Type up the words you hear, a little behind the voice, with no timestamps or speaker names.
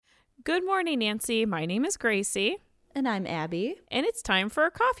Good morning, Nancy. My name is Gracie. And I'm Abby. And it's time for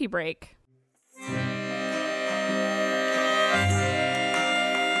a coffee break.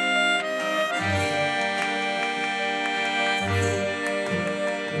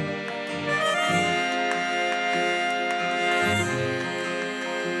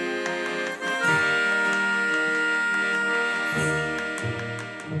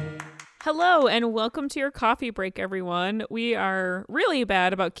 Hello and welcome to your coffee break, everyone. We are really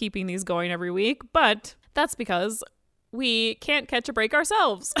bad about keeping these going every week, but that's because we can't catch a break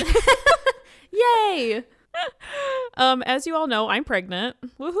ourselves. Yay! As you all know, I'm pregnant.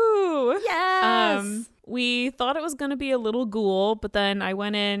 Woohoo! Yes! We thought it was going to be a little ghoul, but then I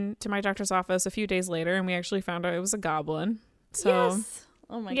went in to my doctor's office a few days later and we actually found out it was a goblin. So, yes!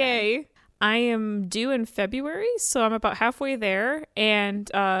 Oh my yay. God. I am due in February, so I'm about halfway there. And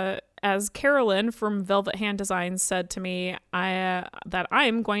as Carolyn from Velvet Hand Designs said to me, that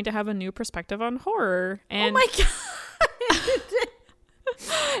I'm going to have a new perspective on horror. And, oh my God!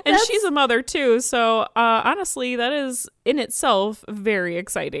 and she's a mother too, so honestly, that is in itself very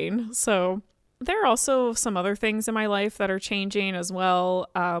exciting. So there are also some other things in my life that are changing as well,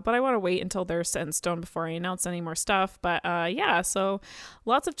 but I want to wait until they're set in stone before I announce any more stuff. But yeah, so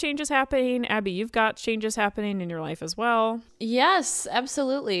lots of changes happening. Abby, you've got changes happening in your life as well. Yes,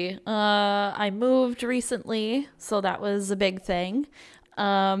 absolutely. I moved recently, so that was a big thing.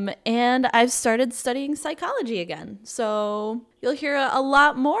 And I've started studying psychology again. So you'll hear a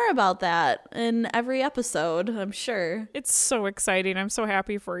lot more about that in every episode, I'm sure. It's so exciting. I'm so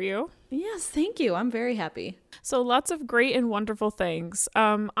happy for you. Yes, thank you. I'm very happy. So lots of great and wonderful things.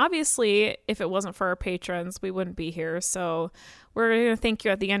 Obviously, if it wasn't for our patrons, we wouldn't be here. So we're going to thank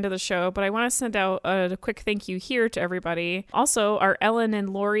you at the end of the show, but I want to send out a quick thank you here to everybody. Also, our Ellen and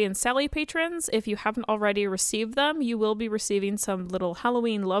Lori and Sally patrons, if you haven't already received them, you will be receiving some little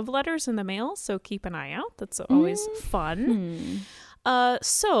Halloween love letters in the mail, so keep an eye out. That's always fun.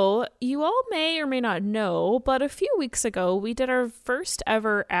 So you all may or may not know, but a few weeks ago, we did our first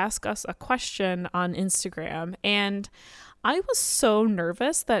ever Ask Us a Question on Instagram, and I was so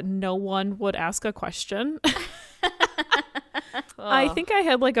nervous that no one would ask a question. I think I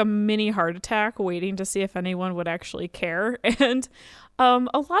had like a mini heart attack waiting to see if anyone would actually care. And a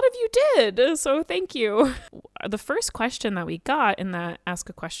lot of you did. So thank you. The first question that we got in that Ask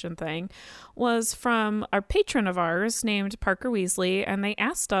a Question thing was from a patron of ours named Parker Weasley. And they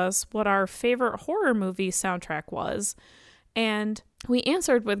asked us what our favorite horror movie soundtrack was. And we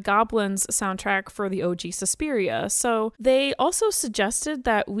answered with Goblin's soundtrack for the OG Suspiria. So they also suggested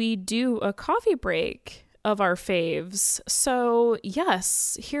that we do a coffee break of our faves. So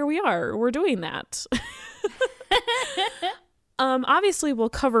yes, here we are. We're doing that. Obviously we'll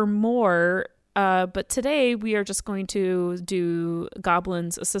cover more, but today we are just going to do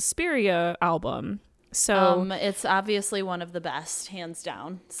Goblin's Suspiria album. So it's obviously one of the best, hands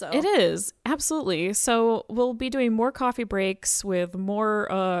down. So it is, absolutely. So we'll be doing more coffee breaks with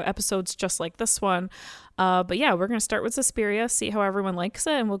more episodes just like this one. But yeah, we're going to start with Suspiria, see how everyone likes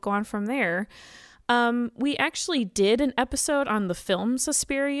it, and we'll go on from there. We actually did an episode on the film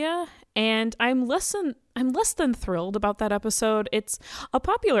Suspiria, and I'm less than thrilled about that episode. It's a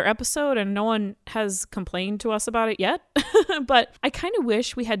popular episode and no one has complained to us about it yet, but I kind of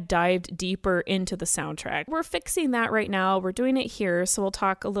wish we had dived deeper into the soundtrack. We're fixing that right now. We're doing it here, so we'll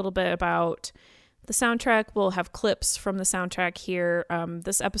talk a little bit about the soundtrack. We'll have clips from the soundtrack here.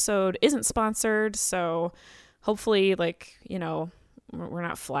 This episode isn't sponsored, so hopefully, we're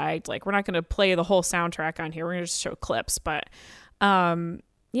not flagged. We're not going to play the whole soundtrack on here. We're going to just show clips. But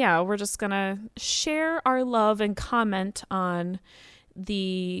yeah, we're just going to share our love and comment on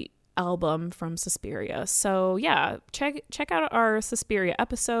the album from Suspiria. So yeah, check out our Suspiria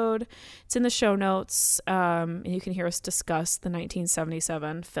episode. It's in the show notes. And you can hear us discuss the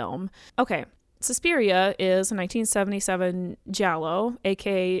 1977 film. Okay. Suspiria is a 1977 giallo,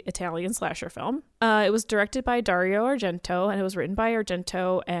 aka Italian slasher film. It was directed by Dario Argento, and it was written by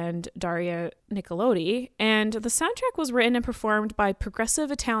Argento and Daria Nicolodi. And the soundtrack was written and performed by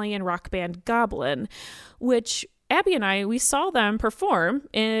progressive Italian rock band Goblin, which Abby and we saw them perform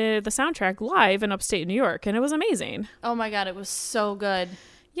in the soundtrack live in upstate New York, and it was amazing. Oh my God, it was so good.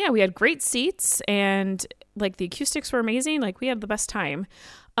 Yeah, we had great seats, and the acoustics were amazing. We had the best time.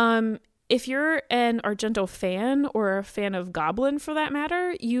 If you're an Argento fan or a fan of Goblin for that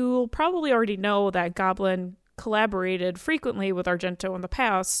matter, you'll probably already know that Goblin collaborated frequently with Argento in the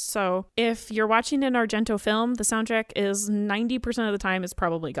past. So if you're watching an Argento film, the soundtrack is 90% of the time is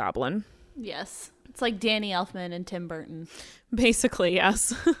probably Goblin. Yes. It's like Danny Elfman and Tim Burton. Basically,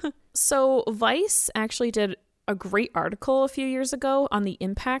 yes. So Vice actually did a great article a few years ago on the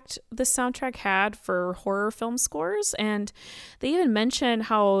impact this soundtrack had for horror film scores. And they even mentioned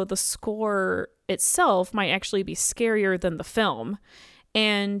how the score itself might actually be scarier than the film.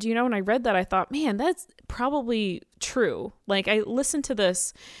 And, you know, when I read that, I thought, man, that's probably true. Like, I listened to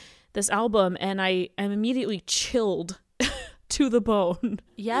this album and I am immediately chilled to the bone.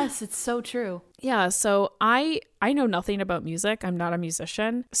 Yes, it's so true. Yeah, so I know nothing about music. I'm not a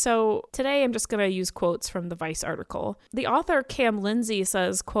musician. So today I'm just going to use quotes from the Vice article. The author Cam Lindsay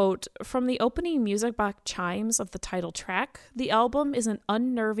says, quote, "From the opening music box chimes of the title track, the album is an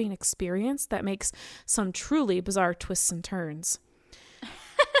unnerving experience that makes some truly bizarre twists and turns."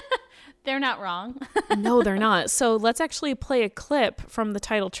 They're not wrong. No, they're not. So let's actually play a clip from the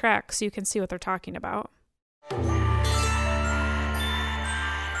title track so you can see what they're talking about.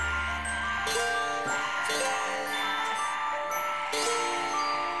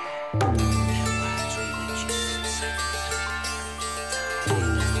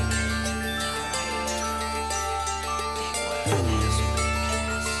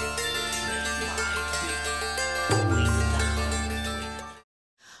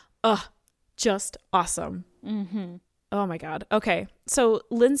 Just awesome. Mm-hmm. Oh my God. Okay. So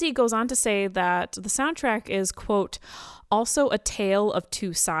Lindsay goes on to say that the soundtrack is, quote, "also a tale of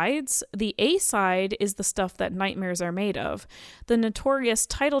two sides. The A side is the stuff that nightmares are made of. The notorious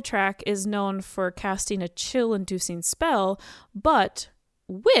title track is known for casting a chill-inducing spell, but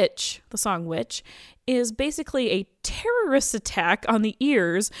Witch, the song Witch, is basically a terrorist attack on the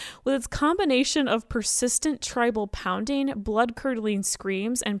ears with its combination of persistent tribal pounding, blood-curdling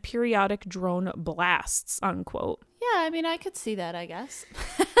screams, and periodic drone blasts," unquote. Yeah, I mean, I could see that, I guess.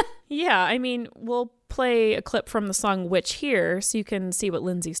 Yeah, I mean, we'll play a clip from the song Witch here so you can see what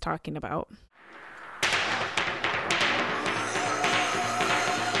Lindsay's talking about.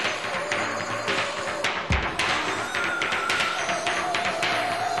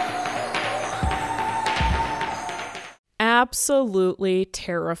 Absolutely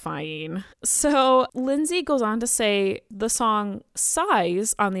terrifying. So Lindsay goes on to say the song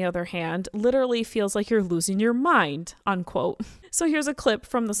Sighs, on the other hand, literally feels like you're losing your mind, unquote. So here's a clip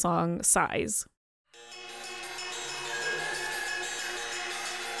from the song Sighs.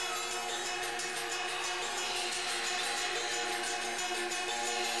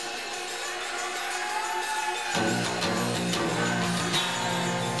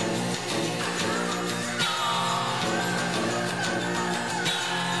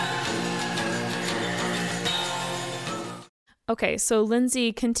 Okay, so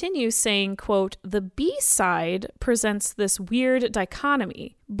Lindsay continues saying, quote, "The B-side presents this weird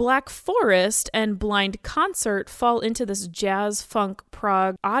dichotomy. Black Forest and Blind Concert fall into this jazz funk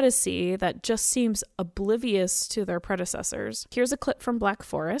prog odyssey that just seems oblivious to their predecessors." Here's a clip from Black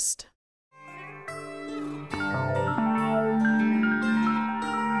Forest.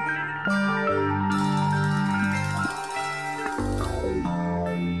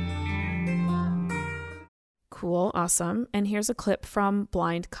 Cool, awesome. And here's a clip from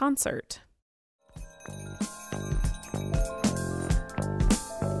Blind Concert.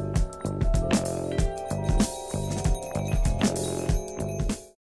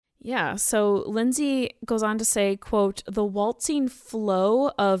 Yeah, so Lindsay goes on to say, quote, "The waltzing flow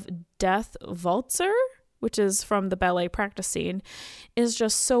of Death Waltzer," which is from the ballet practice scene, "is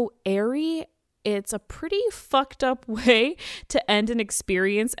just so airy. It's a pretty fucked up way to end an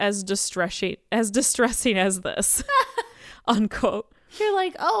experience as distressing as this," unquote. You're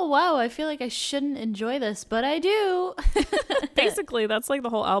like, oh, wow, I feel like I shouldn't enjoy this, but I do. Basically, that's like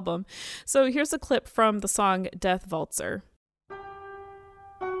the whole album. So here's a clip from the song Death Waltzer.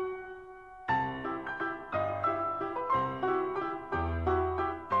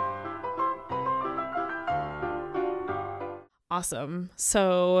 Awesome.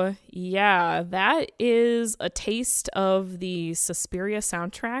 So yeah, that is a taste of the Suspiria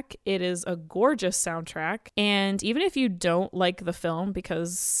soundtrack. It is a gorgeous soundtrack. And even if you don't like the film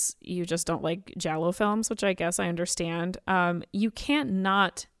because you just don't like Giallo films, which I guess I understand, you can't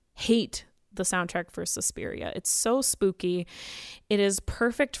not hate the soundtrack for Suspiria. It's so spooky. It is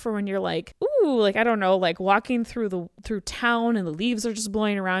perfect for when you're like, ooh, like, I don't know, like walking through town and the leaves are just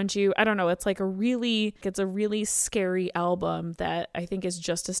blowing around you. I don't know. It's a really scary album that I think is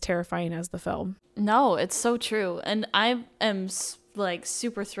just as terrifying as the film. No, it's so true. And I am like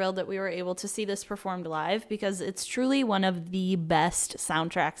super thrilled that we were able to see this performed live because it's truly one of the best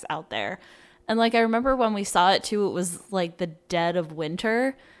soundtracks out there. And like, I remember when we saw it too, it was like the dead of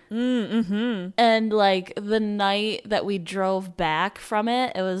winter. And like the night that we drove back from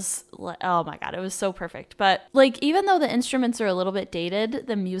it, it was like, oh my God, it was so perfect. But like, even though the instruments are a little bit dated,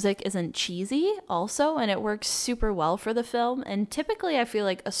 the music isn't cheesy also, and it works super well for the film. And typically I feel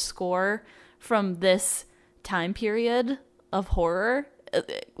like a score from this time period of horror,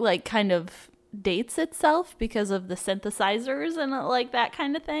 like kind of dates itself because of the synthesizers and like that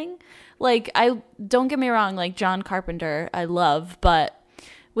kind of thing. Like, I don't get me wrong, like John Carpenter I love, but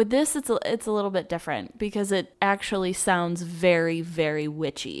with this, it's a little bit different because it actually sounds very, very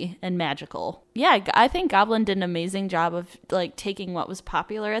witchy and magical. Yeah, I think Goblin did an amazing job of like taking what was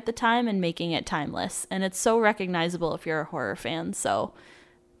popular at the time and making it timeless. And it's so recognizable if you're a horror fan. So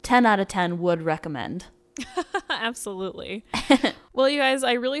 10 out of 10 would recommend. Absolutely. Well, you guys,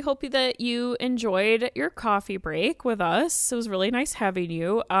 I really hope that you enjoyed your coffee break with us. It was really nice having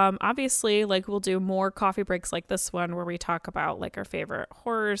you. Obviously, like, we'll do more coffee breaks like this one where we talk about like our favorite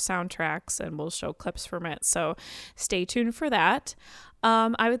horror soundtracks and we'll show clips from it. So stay tuned for that.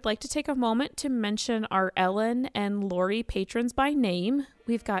 I would like to take a moment to mention our Ellen and Lori patrons by name.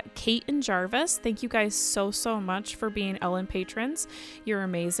 We've got Kate and Jarvis. Thank you guys so much for being Ellen patrons. You're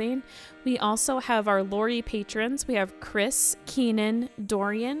amazing. We also have our Lori patrons. We have Chris, Keenan,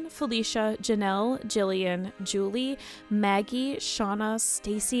 Dorian, Felicia, Janelle, Jillian, Julie, Maggie, Shauna,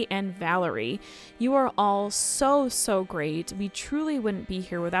 Stacy, and Valerie. You are all so great. We truly wouldn't be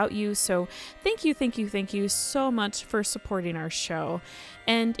here without you. So thank you so much for supporting our show.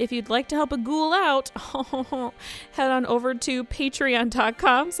 And if you'd like to help a ghoul out, head on over to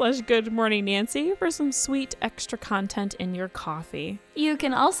patreon.com/goodmorningnancy for some sweet extra content in your coffee. You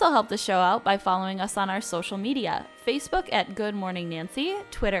can also help the show out by following us on our social media. Facebook at Good Morning Nancy,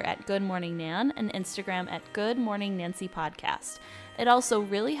 Twitter at Good Morning Nan, and Instagram at Good Morning Nancy Podcast. It also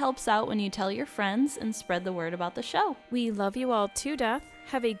really helps out when you tell your friends and spread the word about the show. We love you all to death.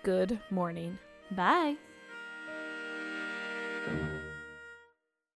 Have a good morning. Bye.